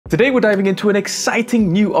Today we're diving into an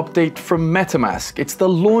exciting new update from MetaMask. It's the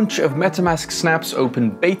launch of MetaMask Snaps Open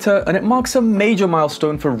Beta, and it marks a major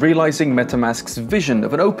milestone for realizing MetaMask's vision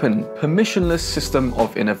of an open, permissionless system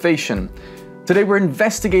of innovation. Today we're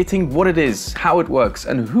investigating what it is, how it works,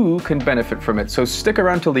 and who can benefit from it. So stick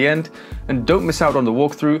around till the end and don't miss out on the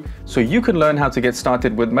walkthrough so you can learn how to get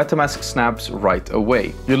started with MetaMask Snaps right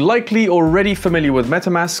away. You're likely already familiar with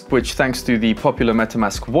MetaMask, which thanks to the popular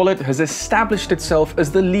MetaMask wallet has established itself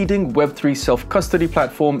as the leading Web3 self-custody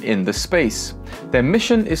platform in the space. Their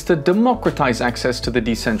mission is to democratize access to the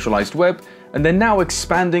decentralized web, and they're now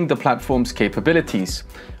expanding the platform's capabilities.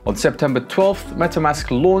 On September 12th,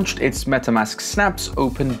 MetaMask launched its MetaMask Snaps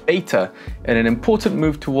Open Beta in an important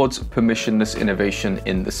move towards permissionless innovation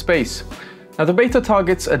in the space. Now, the beta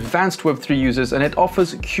targets advanced Web3 users and it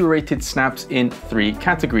offers curated snaps in 3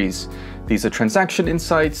 categories. These are transaction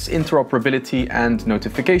insights, interoperability, and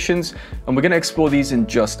notifications, and we're going to explore these in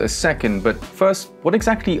just a second. But first, what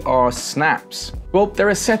exactly are snaps? Well, they're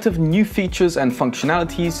a set of new features and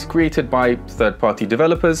functionalities created by third-party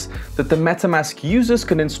developers that the MetaMask users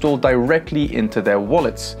can install directly into their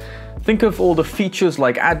wallets. Think of all the features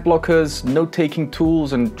like ad blockers, note-taking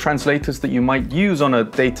tools, and translators that you might use on a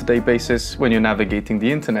day-to-day basis when you're navigating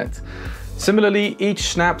the internet. Similarly, each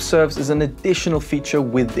snap serves as an additional feature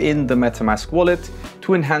within the MetaMask wallet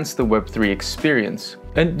to enhance the Web3 experience.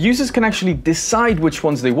 And users can actually decide which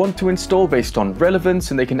ones they want to install based on relevance,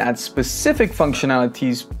 and they can add specific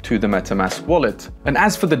functionalities to the MetaMask wallet. And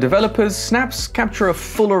as for the developers, snaps capture a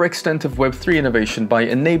fuller extent of Web3 innovation by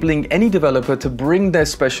enabling any developer to bring their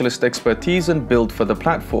specialist expertise and build for the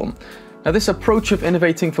platform. Now, this approach of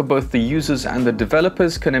innovating for both the users and the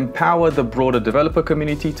developers can empower the broader developer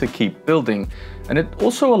community to keep building. And it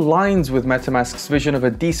also aligns with MetaMask's vision of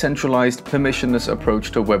a decentralized, permissionless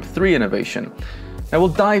approach to Web3 innovation. Now, we'll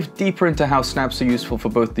dive deeper into how snaps are useful for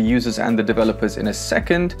both the users and the developers in a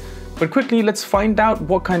second, but quickly let's find out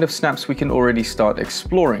what kind of snaps we can already start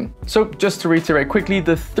exploring. So just to reiterate quickly,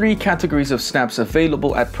 the 3 categories of snaps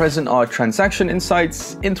available at present are transaction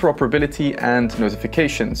insights, interoperability, and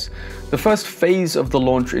notifications. The first phase of the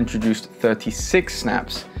launch introduced 36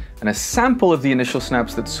 snaps. And a sample of the initial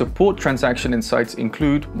snaps that support transaction insights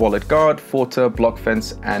include Wallet Guard, Forter,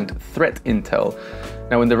 Blockfence, and Threat Intel.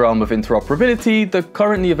 Now, in the realm of interoperability, the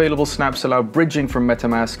currently available snaps allow bridging from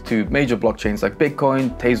MetaMask to major blockchains like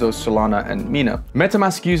Bitcoin, Tezos, Solana, and Mina.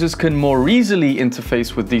 MetaMask users can more easily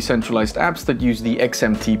interface with decentralized apps that use the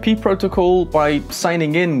XMTP protocol by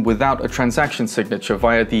signing in without a transaction signature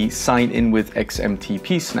via the Sign In with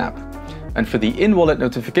XMTP snap. And for the in-wallet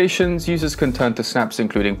notifications, users can turn to snaps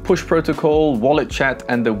including Push Protocol, Wallet Chat,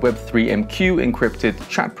 and the Web3MQ encrypted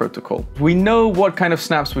chat protocol. We know what kind of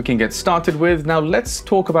snaps we can get started with. Now let's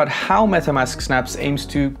talk about how MetaMask Snaps aims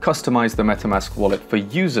to customize the MetaMask wallet for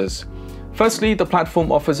users. Firstly, the platform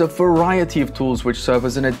offers a variety of tools which serve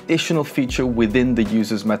as an additional feature within the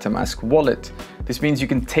user's MetaMask wallet. This means you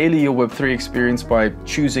can tailor your Web3 experience by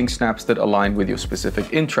choosing snaps that align with your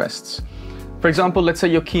specific interests. For example, let's say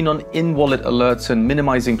you're keen on in-wallet alerts and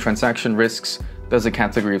minimizing transaction risks. There's a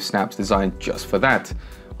category of snaps designed just for that.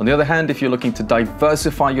 On the other hand, if you're looking to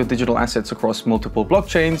diversify your digital assets across multiple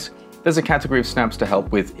blockchains, there's a category of snaps to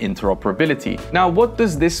help with interoperability. Now, what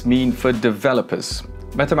does this mean for developers?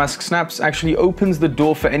 MetaMask Snaps actually opens the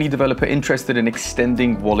door for any developer interested in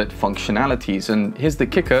extending wallet functionalities. And here's the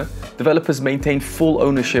kicker: developers maintain full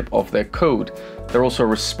ownership of their code. They're also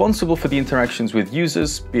responsible for the interactions with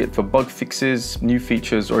users, be it for bug fixes, new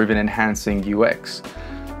features, or even enhancing UX.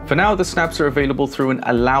 For now, the snaps are available through an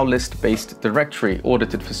allow list-based directory,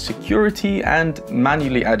 audited for security and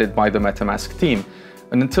manually added by the MetaMask team.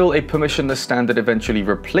 And until a permissionless standard eventually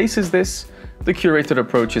replaces this, the curated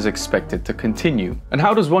approach is expected to continue. And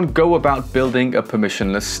how does one go about building a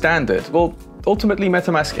permissionless standard? Well, ultimately,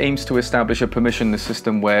 MetaMask aims to establish a permissionless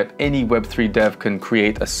system where any Web3 dev can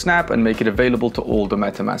create a snap and make it available to all the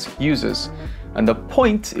MetaMask users. And the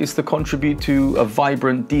point is to contribute to a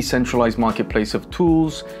vibrant, decentralized marketplace of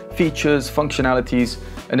tools, features, functionalities,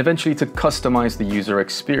 and eventually to customize the user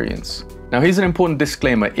experience. Now, here's an important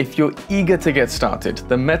disclaimer. If you're eager to get started,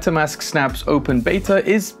 the MetaMask Snaps Open Beta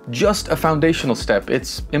is just a foundational step.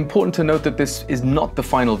 It's important to note that this is not the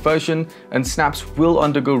final version, and Snaps will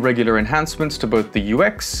undergo regular enhancements to both the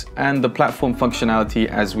UX and the platform functionality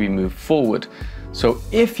as we move forward. So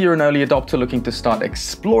if you're an early adopter looking to start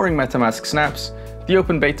exploring MetaMask Snaps, the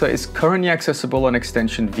open beta is currently accessible on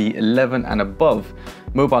extension V11 and above.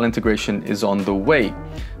 Mobile integration is on the way.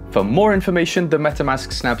 For more information, the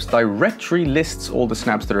MetaMask Snaps directory lists all the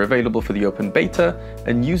snaps that are available for the open beta,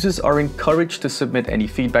 and users are encouraged to submit any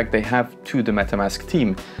feedback they have to the MetaMask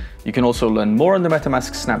team. You can also learn more on the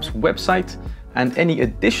MetaMask Snaps website, and any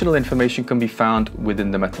additional information can be found within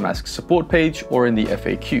the MetaMask support page or in the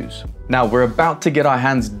FAQs. Now, we're about to get our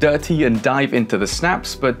hands dirty and dive into the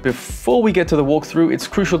snaps, but before we get to the walkthrough, it's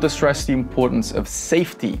crucial to stress the importance of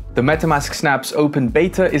safety. The MetaMask Snaps open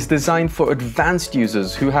beta is designed for advanced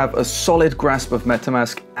users who have a solid grasp of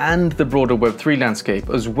MetaMask and the broader Web3 landscape,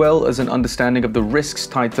 as well as an understanding of the risks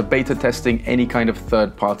tied to beta testing any kind of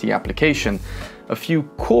third-party application. A few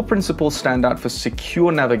core principles stand out for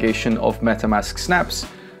secure navigation of MetaMask Snaps,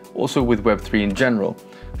 also with Web3 in general.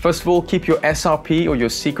 First of all, keep your SRP or your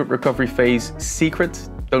secret recovery phase secret.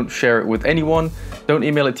 Don't share it with anyone. Don't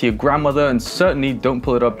email it to your grandmother, and certainly don't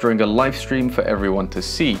pull it up during a live stream for everyone to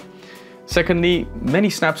see. Secondly, many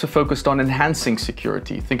snaps are focused on enhancing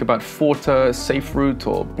security. Think about Forta, SafeRoot,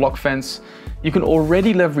 or BlockFence. You can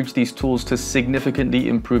already leverage these tools to significantly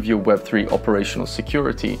improve your Web3 operational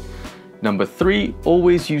security. Number 3,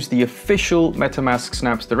 always use the official MetaMask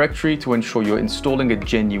Snaps directory to ensure you're installing a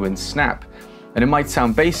genuine snap. And it might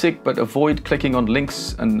sound basic, but avoid clicking on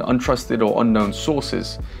links and untrusted or unknown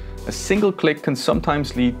sources. A single click can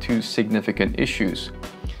sometimes lead to significant issues.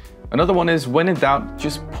 Another one is, when in doubt,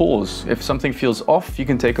 just pause. If something feels off, you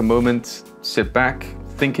can take a moment, sit back,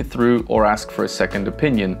 think it through, or ask for a second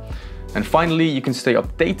opinion. And finally, you can stay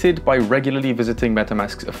updated by regularly visiting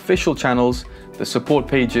MetaMask's official channels, the support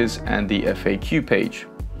pages, and the FAQ page.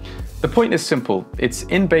 The point is simple. It's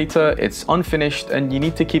in beta, it's unfinished, and you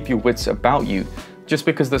need to keep your wits about you. Just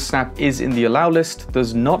because the snap is in the allow list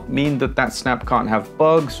does not mean that that snap can't have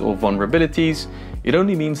bugs or vulnerabilities. It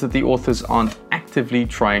only means that the authors aren't actively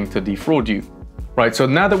trying to defraud you. Right, so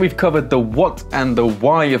now that we've covered the what and the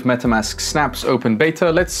why of MetaMask Snaps open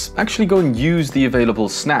beta, let's actually go and use the available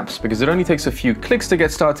snaps, because it only takes a few clicks to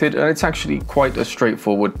get started, and it's actually quite a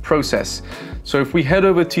straightforward process. So if we head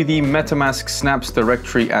over to the MetaMask Snaps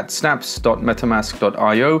directory at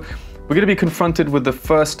snaps.metamask.io, we're going to be confronted with the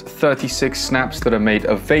first 36 snaps that are made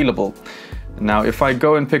available. Now, if I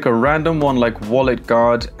go and pick a random one like Wallet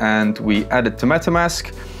Guard and we add it to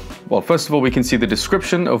MetaMask, well, first of all, we can see the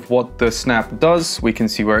description of what the snap does. We can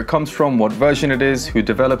see where it comes from, what version it is, who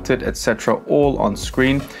developed it, etc., all on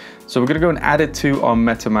screen. So we're going to go and add it to our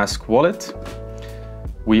MetaMask wallet.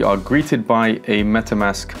 We are greeted by a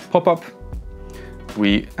MetaMask pop-up.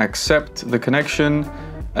 We accept the connection,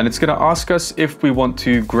 and it's going to ask us if we want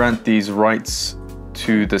to grant these rights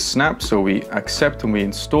to the snap. So we accept and we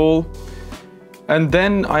install. And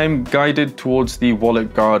then I'm guided towards the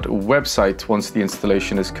Wallet Guard website once the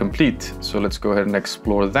installation is complete. So let's go ahead and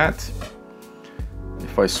explore that.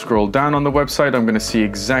 If I scroll down on the website, I'm going to see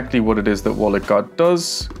exactly what it is that Wallet Guard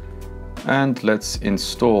does. And let's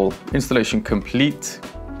install. Installation complete.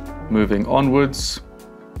 Moving onwards.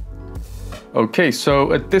 Okay,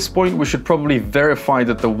 so at this point, we should probably verify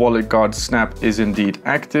that the Wallet Guard snap is indeed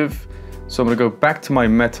active. So I'm going to go back to my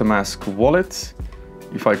MetaMask wallet.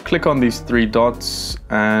 If I click on these 3 dots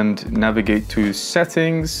and navigate to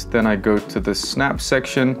settings, then I go to the snap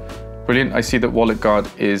section. Brilliant, I see that Wallet Guard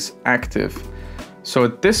is active. So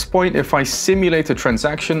at this point, if I simulate a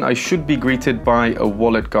transaction, I should be greeted by a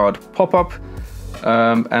Wallet Guard pop-up.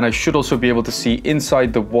 And I should also be able to see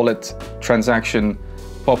inside the wallet transaction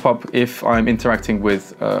pop-up if I'm interacting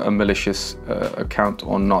with a malicious account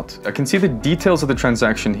or not. I can see the details of the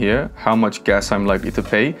transaction here, how much gas I'm likely to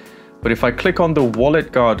pay. But if I click on the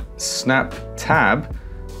Wallet Guard Snap tab,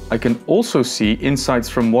 I can also see insights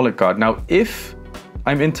from Wallet Guard. Now, if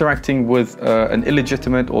I'm interacting with an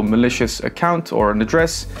illegitimate or malicious account or an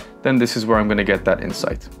address, then this is where I'm going to get that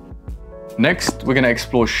insight. Next, we're going to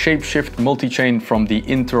explore Shapeshift multi-chain from the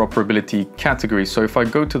interoperability category. So if I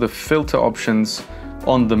go to the filter options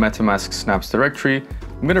on the MetaMask Snaps directory,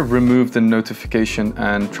 I'm going to remove the notification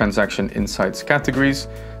and transaction insights categories.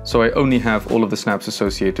 So I only have all of the snaps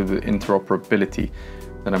associated with interoperability.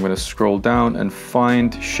 Then I'm going to scroll down and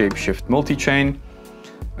find Shapeshift multi-chain.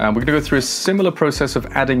 We're going to go through a similar process of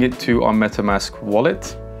adding it to our MetaMask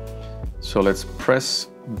wallet. So let's press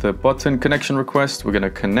the button connection request. We're going to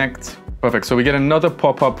connect. Perfect. So we get another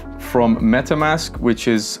pop-up from MetaMask, which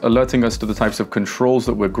is alerting us to the types of controls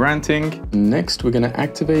that we're granting. Next, we're going to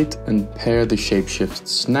activate and pair the Shapeshift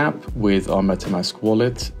snap with our MetaMask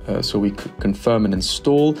wallet. So we could confirm and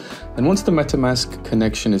install. And once the MetaMask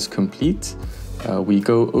connection is complete, we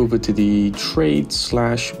go over to the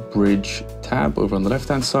trade/bridge tab over on the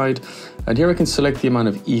left-hand side. And here I can select the amount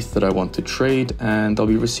of ETH that I want to trade, and I'll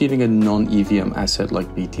be receiving a non-EVM asset like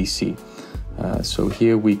BTC. So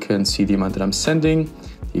here we can see the amount that I'm sending,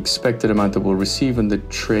 the expected amount that we'll receive and the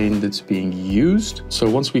chain that's being used. So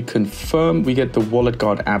once we confirm, we get the Wallet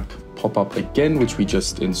Guard app pop up again, which we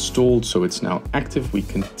just installed, so it's now active. We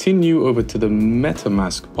continue over to the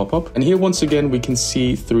MetaMask pop-up, and here once again we can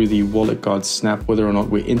see through the Wallet Guard snap whether or not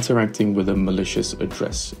we're interacting with a malicious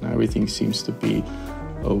address. Now everything seems to be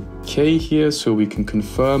okay here, so we can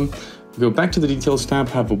confirm. We go back to the details tab,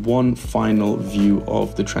 have one final view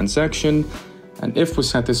of the transaction, and if we're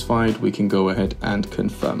satisfied, we can go ahead and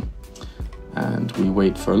confirm. And we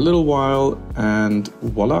wait for a little while, and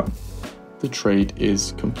voila, the trade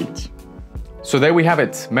is complete. So there we have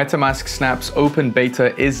it. MetaMask Snap's open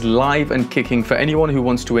beta is live and kicking for anyone who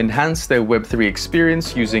wants to enhance their Web3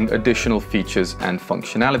 experience using additional features and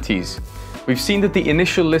functionalities. We've seen that the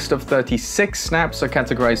initial list of 36 snaps are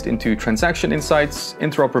categorized into transaction insights,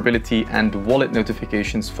 interoperability, and wallet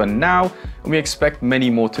notifications for now, and we expect many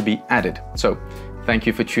more to be added. So thank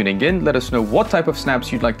you for tuning in. Let us know what type of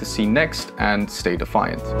snaps you'd like to see next, and stay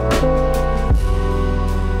defiant.